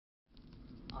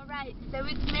Alright, so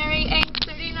it's Mary Ang's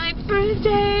 39th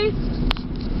birthday.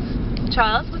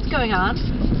 Charles, what's going on?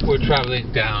 We're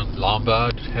traveling down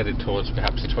Lombard, headed towards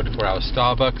perhaps a 24-hour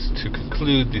Starbucks to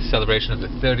conclude the celebration of the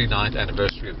 39th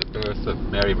anniversary of the birth of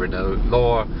Mary Renault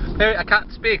Law. Mary, I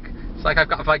can't speak. It's like I've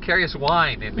got vicarious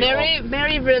wine in me. Mary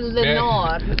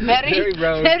Lenore. Mary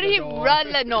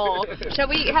Lenore. Shall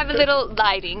we have a little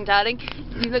lighting, darling?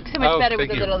 You look so much better with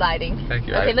a little lighting. Thank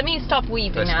you. Okay, let me stop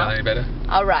weaving now. Smell any better?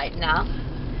 Alright, now.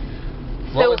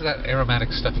 What was that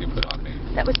aromatic stuff you put on me?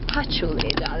 That was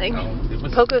patchouli, darling. Oh, it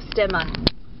was... Poco stemma.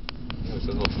 It was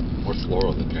a little more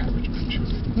floral than the average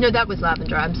patchouli. No, that was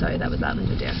lavender. I'm sorry, that was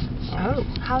lavender, dear. Oh,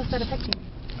 how's that affecting you?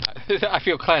 I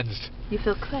feel cleansed. You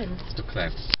feel cleansed? I feel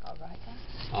cleansed. Alright then.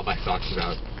 All my thoughts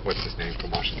about what's his name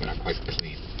from Washington are quite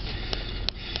clean.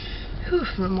 Who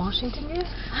from Washington, dear?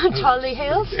 Charlie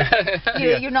Hales?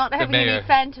 You're not having any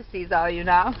fantasies, are you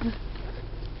now?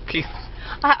 Keith.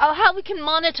 How we can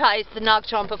monetize the Nog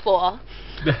Tromper 4?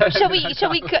 Shall we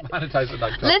monetize the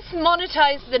Nog Tromper? Let's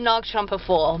monetize the Nog Tromper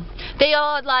 4. They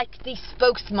are like the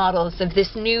spokesmodels of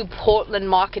this new Portland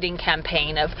marketing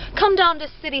campaign of come down to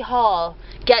City Hall,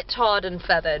 get tarred and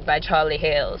feathered by Charlie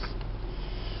Hales.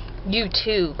 You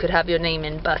too could have your name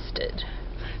in Busted.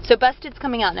 So Busted's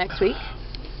coming out next week.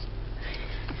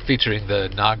 Featuring the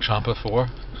Nog Tromper 4.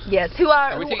 Yes,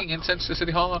 Are we taking incense to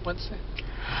City Hall on Wednesday?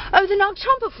 Oh, the Nog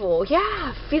Tromper 4,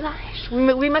 yeah, vielleicht.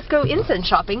 We must go incense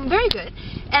shopping, very good.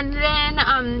 And then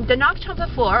the Nog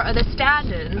Tromper 4 are the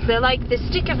stand-ins. They're like the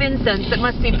stick of incense that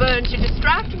must be burned to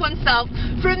distract oneself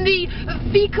from the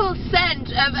fecal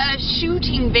scent of a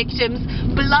shooting victim's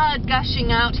blood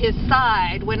gushing out his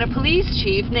side when a police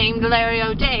chief named Larry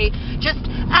O'Day just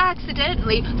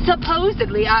accidentally,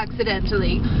 supposedly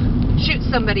accidentally,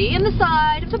 shoots somebody in the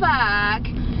side of the back.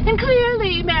 And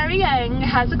clearly Mary Ang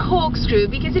has a corkscrew,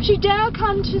 because if she dare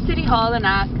come to City Hall and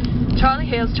ask Charlie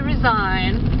Hales to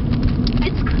resign,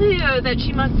 it's clear that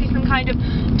she must be some kind of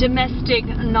domestic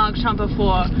Nog Tromper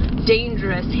 4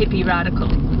 dangerous hippie radical.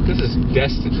 This is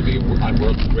destined to be on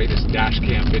world's greatest dash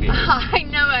cam video. I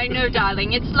know,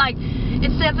 darling. It's like,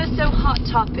 it's ever so hot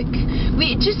topic.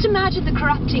 Just imagine the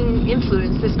corrupting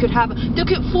influence this could have.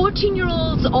 Look at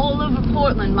 14-year-olds all over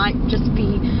Portland might just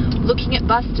be looking at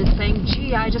Busted saying,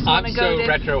 gee, I just want to go to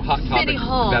retro hot City topic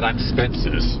Hall. that I'm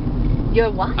Spencer's. You're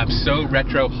what? I'm so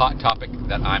retro hot topic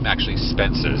that I'm actually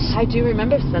Spencer's. I do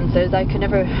remember Spencer's. I could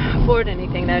never afford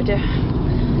anything there, dear.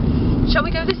 Shall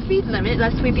we go the speed limit,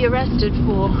 lest we be arrested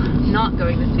for not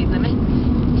going the speed limit?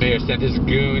 Mayor sent his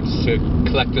goons to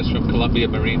collect us from Columbia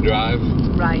Marine Drive.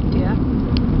 Right, dear.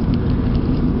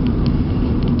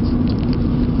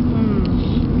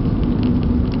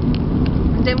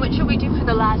 And then what shall we do for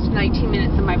the last 19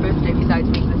 minutes of my birthday besides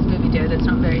make this movie, dear? That's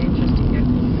not very interesting, dear.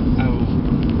 Oh.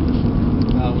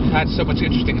 Well, we've had so much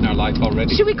interesting in our life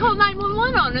already. Should we call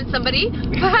 911 on somebody?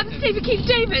 Perhaps David Keith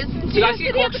Davis and see us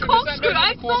sitting at the corkscrew.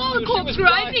 I saw the corkscrew.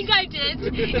 I think I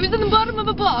did. It was in the bottom of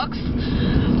a box.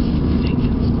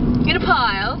 In a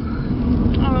pile.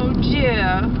 Oh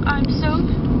dear. I'm so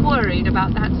worried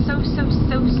about that. So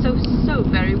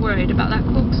very worried about that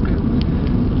corkscrew.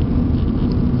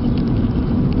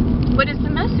 What is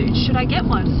the message? Should I get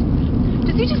one?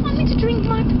 Does he just want me to drink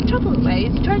my trouble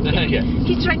away? He's trying to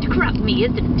He's trying to corrupt me,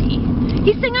 isn't he?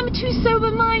 He's saying I'm too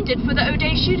sober-minded for the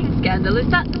O'Day shooting scandal.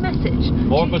 Is that the message?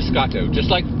 More Moscato.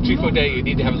 Just like Chief O'Day, you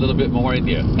need to have a little bit more in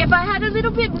you. If I had a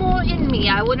little bit more in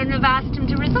me, I wouldn't have asked him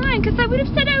to resign, because I would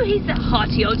have said, oh, he's a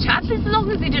hearty old chap, as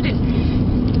long as he didn't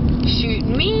shoot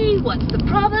me, what's the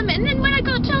problem? And then when I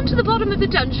got down to the bottom of the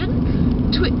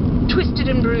dungeon, twisted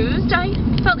and bruised, I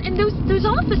felt, and those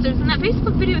officers in that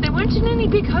Facebook video, they weren't in any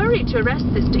big hurry to arrest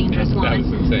this dangerous woman. That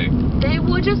was insane. They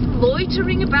were just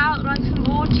loitering about like some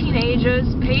more teenagers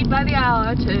paid by the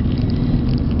hour to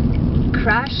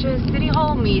crash a City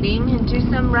Hall meeting and do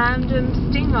some random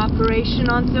sting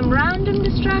operation on some random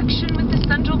distraction with the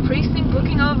Central Precinct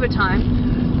booking overtime.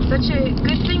 Such a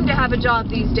good thing to have a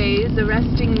job these days,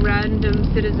 arresting random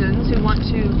citizens who want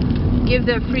to give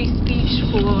their free speech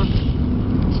for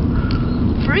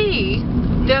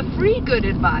their free good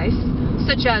advice,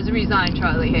 such as resign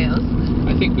Charlie Hales.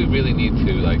 I think we really need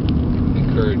to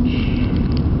encourage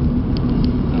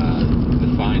the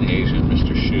fine Asian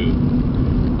Mr. Shu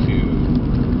to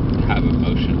have a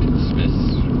motion to dismiss.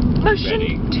 Motion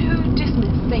to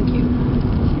dismiss, thank you.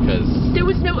 Because there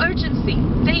was no urgency.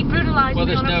 They brutalized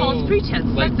me on a false pretense.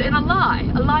 That's in a lie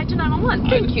to 911.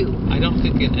 Thank you. I don't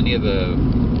think in any of the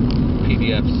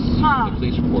PDFs, the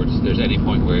police reports, there's any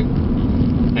point where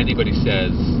anybody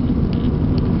says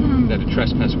that a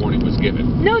trespass warning was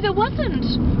given. No, there wasn't.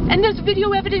 And there's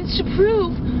video evidence to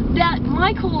prove that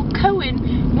Michael Cohen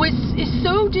is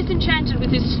so disenchanted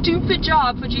with his stupid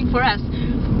job for G4S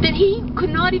that he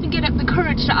could not even get up the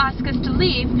courage to ask us to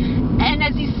leave. And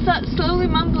as he's slowly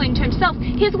mumbling to himself,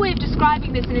 his way of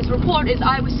describing this in his report is,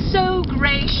 I was so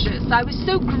gracious as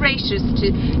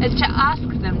to ask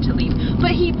them to leave.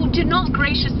 But he did not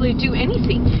graciously do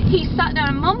anything. He sat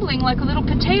down mumbling like a little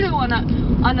potato on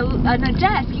a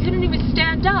desk. He couldn't even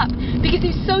stand up because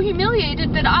he was so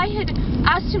humiliated that I had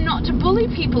asked him not to bully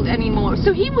people anymore. So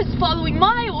he was following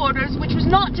my orders, which was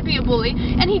not to be a bully,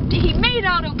 and he made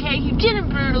out okay. He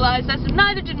didn't brutalize us, and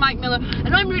neither did Mike Miller,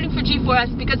 and I'm rooting for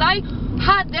G4S because I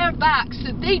had their backs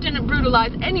so they didn't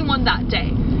brutalize anyone that day.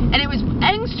 And it was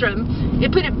Engstrom,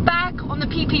 it put it back on the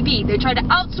PPB. They tried to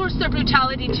outsource their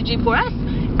brutality to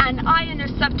G4S, and I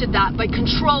intercepted that by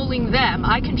controlling them.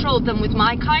 I controlled them with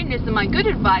my kindness and my good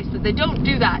advice that they don't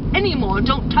do that anymore.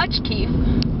 Don't touch Keith.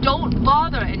 Don't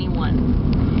bother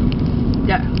anyone.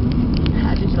 There.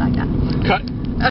 How did you like that? Cut.